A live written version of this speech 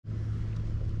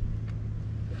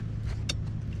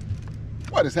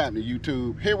What is happening,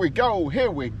 YouTube? Here we go,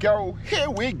 here we go, here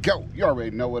we go. You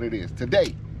already know what it is.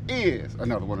 Today is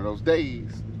another one of those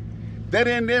days that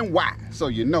end in Y. So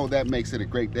you know that makes it a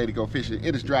great day to go fishing.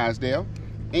 It is Drysdale,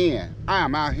 and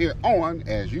I'm out here on,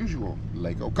 as usual,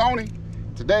 Lake Oconee.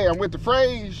 Today I'm with the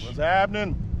Fraze. What's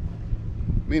happening?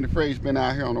 Me and the Fraze been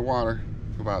out here on the water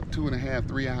for about 2.5,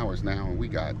 3 hours now, and we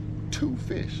got 2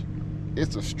 fish.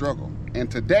 It's a struggle,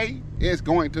 and today is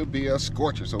going to be a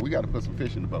scorcher, so we got to put some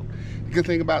fish in the boat. The good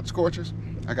thing about scorchers,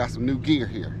 I got some new gear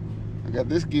here. I got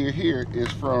this gear here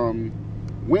is from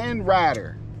Wind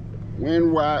Rider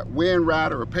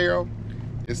Apparel.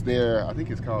 It's their, I think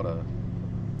it's called a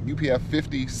UPF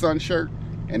 50 sun shirt,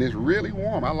 and it's really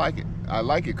warm. I like it. I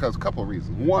like it because a couple of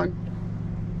reasons. One,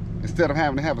 instead of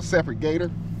having to have a separate gator,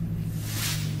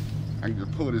 I can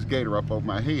just pull this gator up over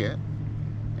my head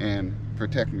and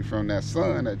protect me from that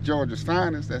sun, that Georgia's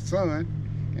finest, that sun.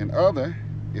 And other,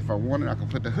 if I wanted, I can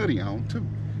put the hoodie on too.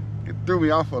 It threw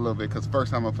me off a little bit because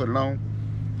first time I put it on,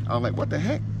 I was like, what the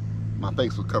heck? My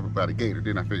face was covered by the gator.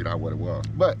 Then I figured out what it was.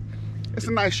 But it's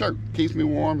a nice shirt. Keeps me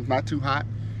warm. It's not too hot.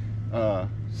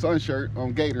 Sun shirt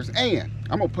on gators. And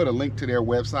I'm going to put a link to their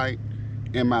website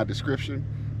in my description.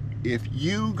 If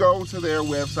you go to their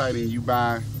website and you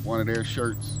buy one of their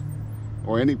shirts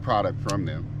or any product from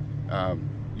them,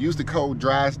 use the code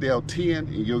Drysdale10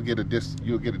 and you'll get a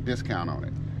discount on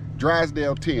it.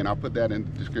 Drysdale10. I'll put that in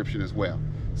the description as well.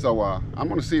 So I'm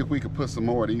going to see if we can put some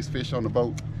more of these fish on the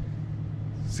boat.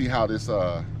 See how this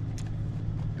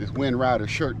this Wind Rider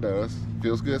shirt does.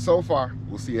 Feels good so far.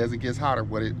 We'll see as it gets hotter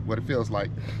what it feels like.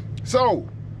 So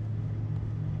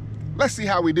let's see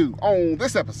how we do on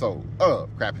this episode of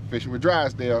Crappie Fishing with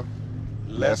Drysdale.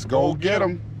 Let's go get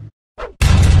them.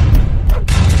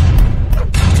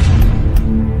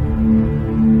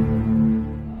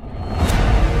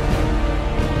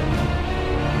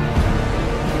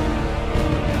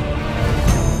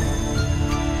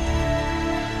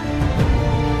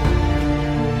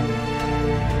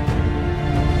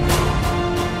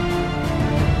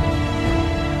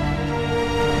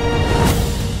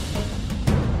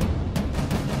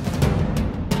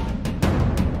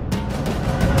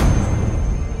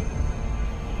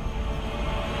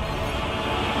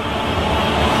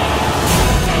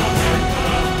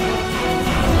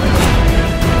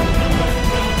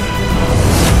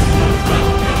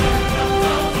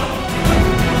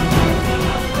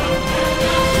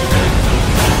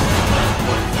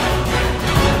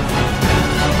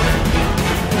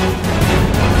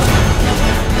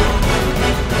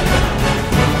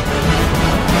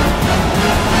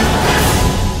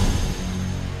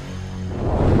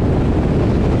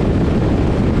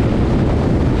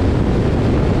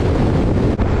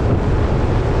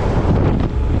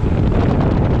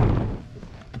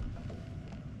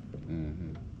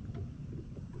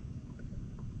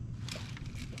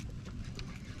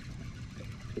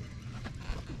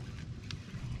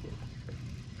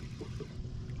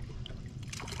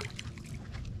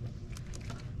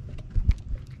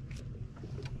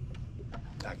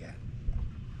 I got it.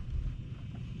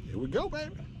 Here we go,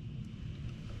 baby.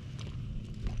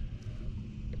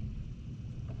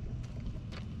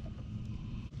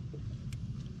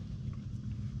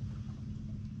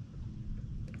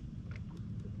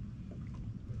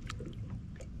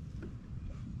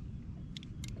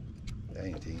 That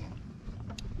ain't 10.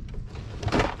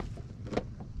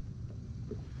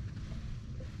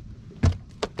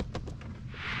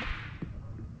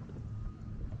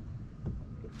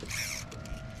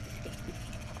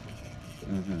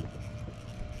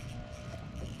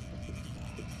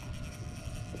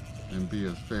 And be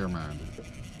as fair-minded.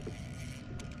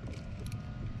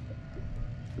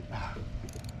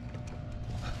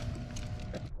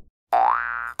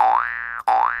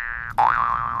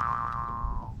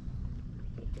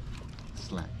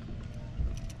 Slack.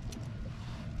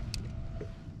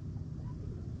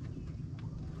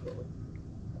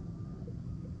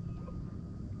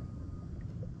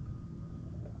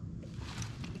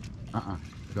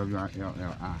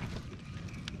 W-I-L-L-I.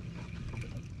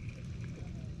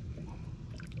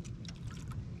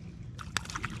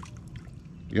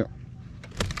 Yep.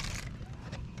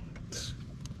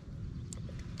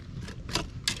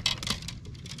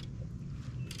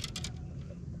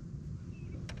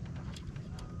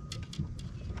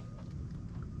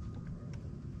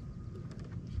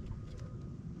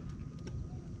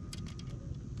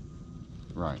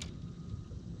 Right.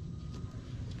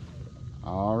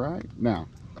 All right. Now,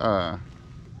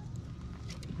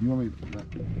 you want me?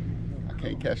 I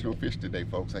can't catch no fish today,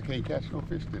 folks. I can't catch no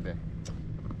fish today.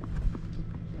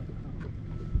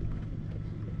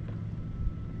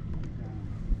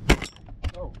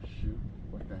 Oh shoot!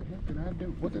 What the heck? did I do?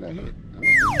 What did I hit?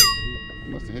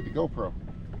 Must have hit the GoPro.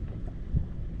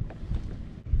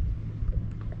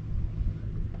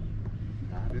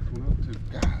 Nah, this one up too.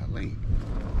 Golly.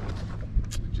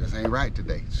 Just ain't right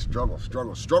today. Struggle,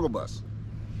 struggle, struggle bus.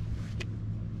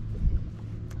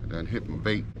 I done hit my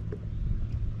bait.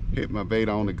 Hit my bait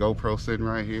on the GoPro sitting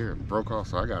right here and broke off,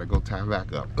 so I gotta go tie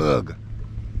back up. Ugh.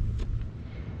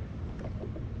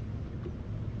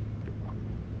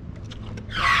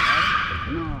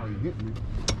 No, you hit me.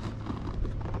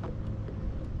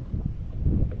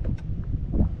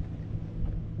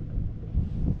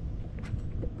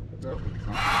 That was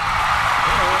something.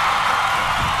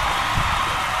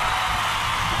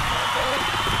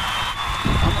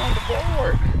 I'm on the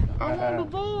board. I'm on the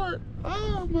board.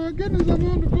 Oh my goodness, I'm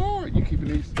on the board. You keeping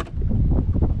these?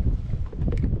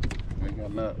 We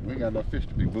ain't got enough fish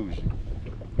to be bougie.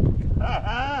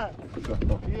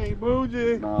 He ain't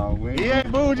bougie. No, he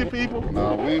ain't bougie, people.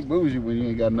 No, we ain't bougie when you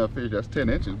ain't got enough fish. That's 10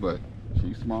 inches, but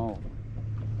she's small.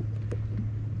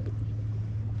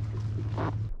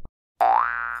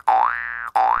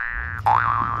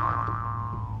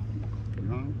 You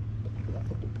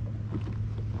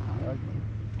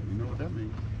know what that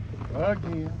means?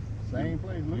 Again, same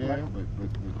place. Look Yeah, like.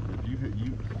 but you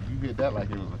hit that like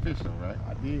it was a fish, though, right?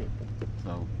 I did.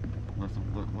 So what's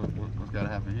got to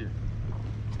happen here?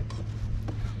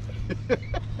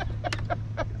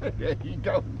 There you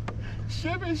go.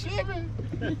 Shimmy, shimmy.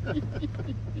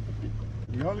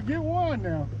 You only get one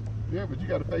now. Yeah, but you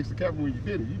got to face the camera when you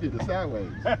did it. You did it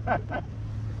sideways.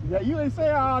 Yeah, you ain't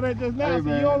say all that just now, Hey, so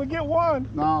man. you only get one.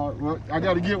 No, well, I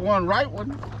got to get one right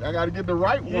one. I got to get the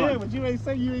right one. Yeah, but you ain't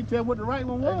say you ain't tell what the right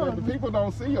one Hey, was. man, the people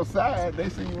don't see your side. They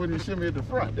see you when you shimmy at the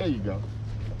front. There you go.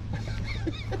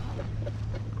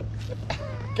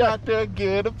 Got to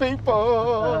get the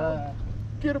people.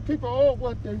 Get the people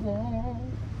what they want.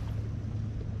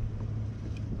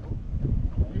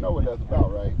 You know what that's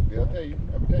about, right? They'll tell you.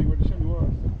 I'll tell you what the shimmy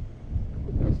was.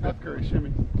 That's Steph Curry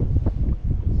shimmy.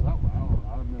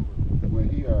 I remember. When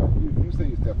you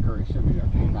seen Steph Curry shimmy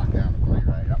after he knocked down the three,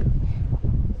 right?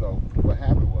 So what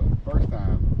happened was, first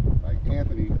time, like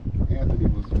Anthony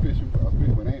was fishing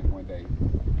with Ant one day,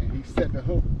 and he set the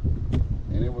hook,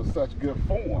 and it was such good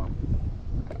form,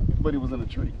 but he was in a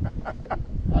tree.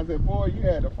 I said, boy, you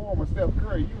had the form of Steph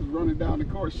Curry. You was running down the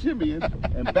court shimmying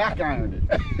and back ironed it.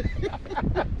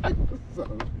 So,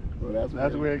 well,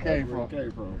 that's where it came from.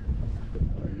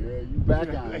 Yeah, you back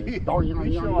ironed it.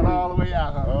 He's showing all the way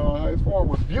out, huh? His form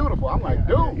was beautiful. I'm like,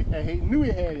 dude. He knew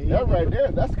he had it. That right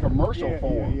there, that's commercial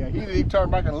form. Yeah. He didn't even turn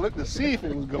back and look to see if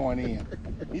it was going in.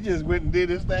 He just went and did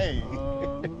his thing.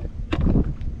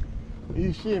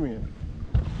 He's shimmying.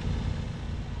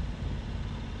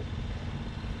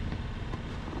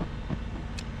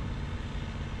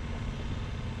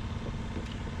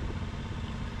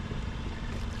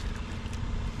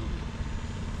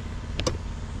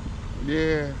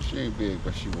 Yeah, she ain't big,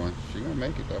 but she won. She gonna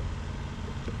make it though.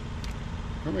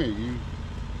 Come here, you.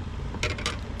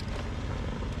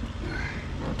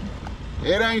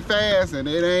 It ain't fast and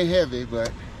it ain't heavy,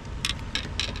 but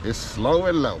it's slow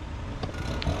and low.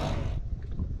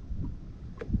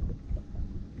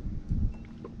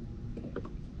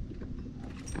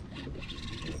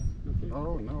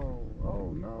 Oh no,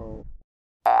 oh no.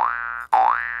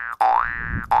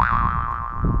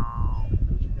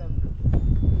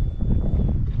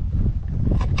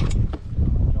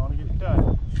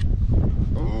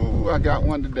 Ooh, I got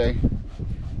one today.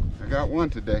 I got one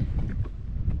today.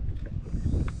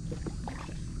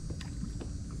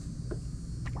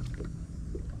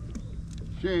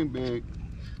 She ain't big.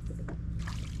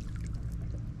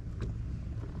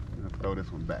 I'll throw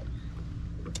this one back.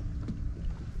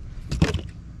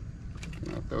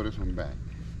 I'll throw this one back.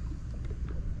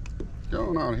 Go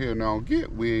on out here now.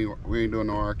 Get. We ain't doing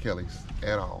no R. Kelly's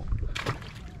at all.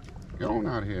 Go on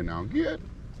out here now. Get.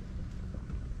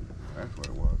 That's what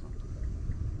it was.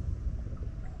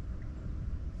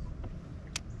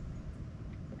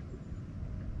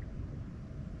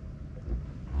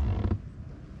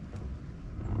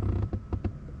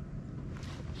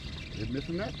 Didn't miss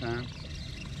him that time.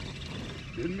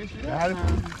 Didn't miss you that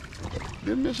time.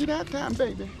 Didn't miss you that time,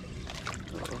 baby.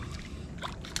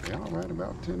 Yeah, all right,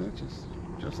 about 10 inches.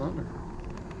 Just under.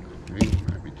 Maybe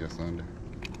might be just under.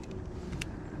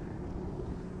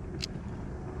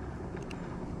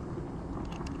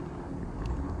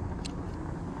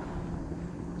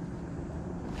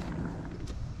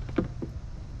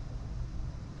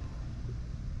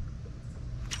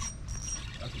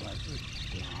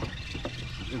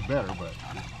 It's better, but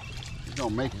it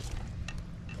don't make it.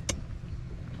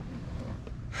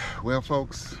 Well,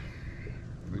 folks,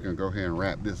 we're gonna go ahead and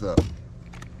wrap this up.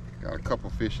 Got a couple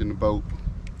fish in the boat.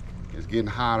 It's getting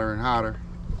hotter and hotter.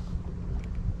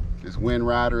 This wind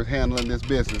rider is handling this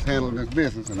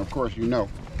business, and of course, you know,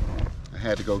 I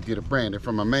had to go get a branded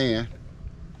from my man,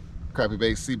 Crappie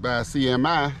Baits by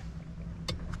CMI.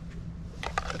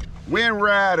 Wind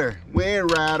rider,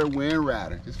 wind rider, wind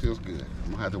rider. This feels good.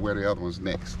 I'm gonna have to wear the other ones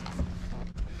next.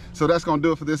 So that's gonna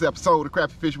do it for this episode of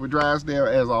Crappie Fishing with Drysdale.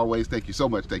 As always, thank you so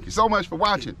much for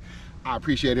watching. I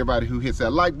appreciate everybody who hits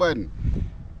that like button.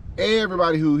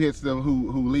 Everybody who hits them,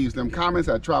 who leaves them comments.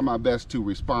 I try my best to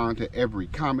respond to every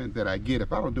comment that I get.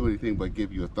 If I don't do anything but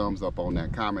give you a thumbs up on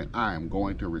that comment, I am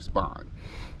going to respond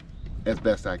as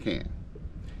best I can.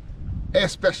 A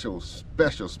special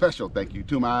thank you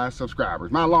to my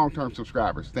subscribers, my long-term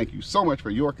subscribers. Thank you so much for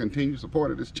your continued support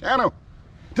of this channel.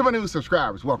 To my new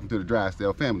subscribers, welcome to the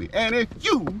Drysdale family. And if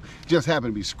you just happen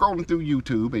to be scrolling through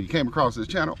YouTube and you came across this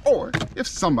channel, or if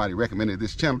somebody recommended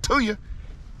this channel to you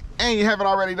and you haven't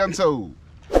already done so,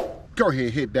 go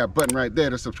ahead, hit that button right there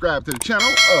to subscribe to the channel,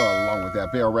 along with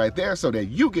that bell right there, so that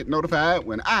you get notified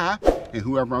when I and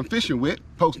whoever I'm fishing with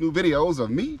post new videos of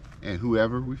me and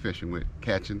whoever we're fishing with,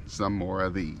 catching some more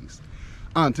of these.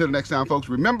 Until the next time, folks,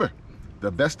 remember, the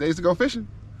best days to go fishing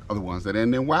are the ones that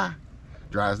end in Y.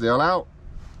 Drysdale out.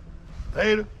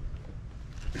 Later.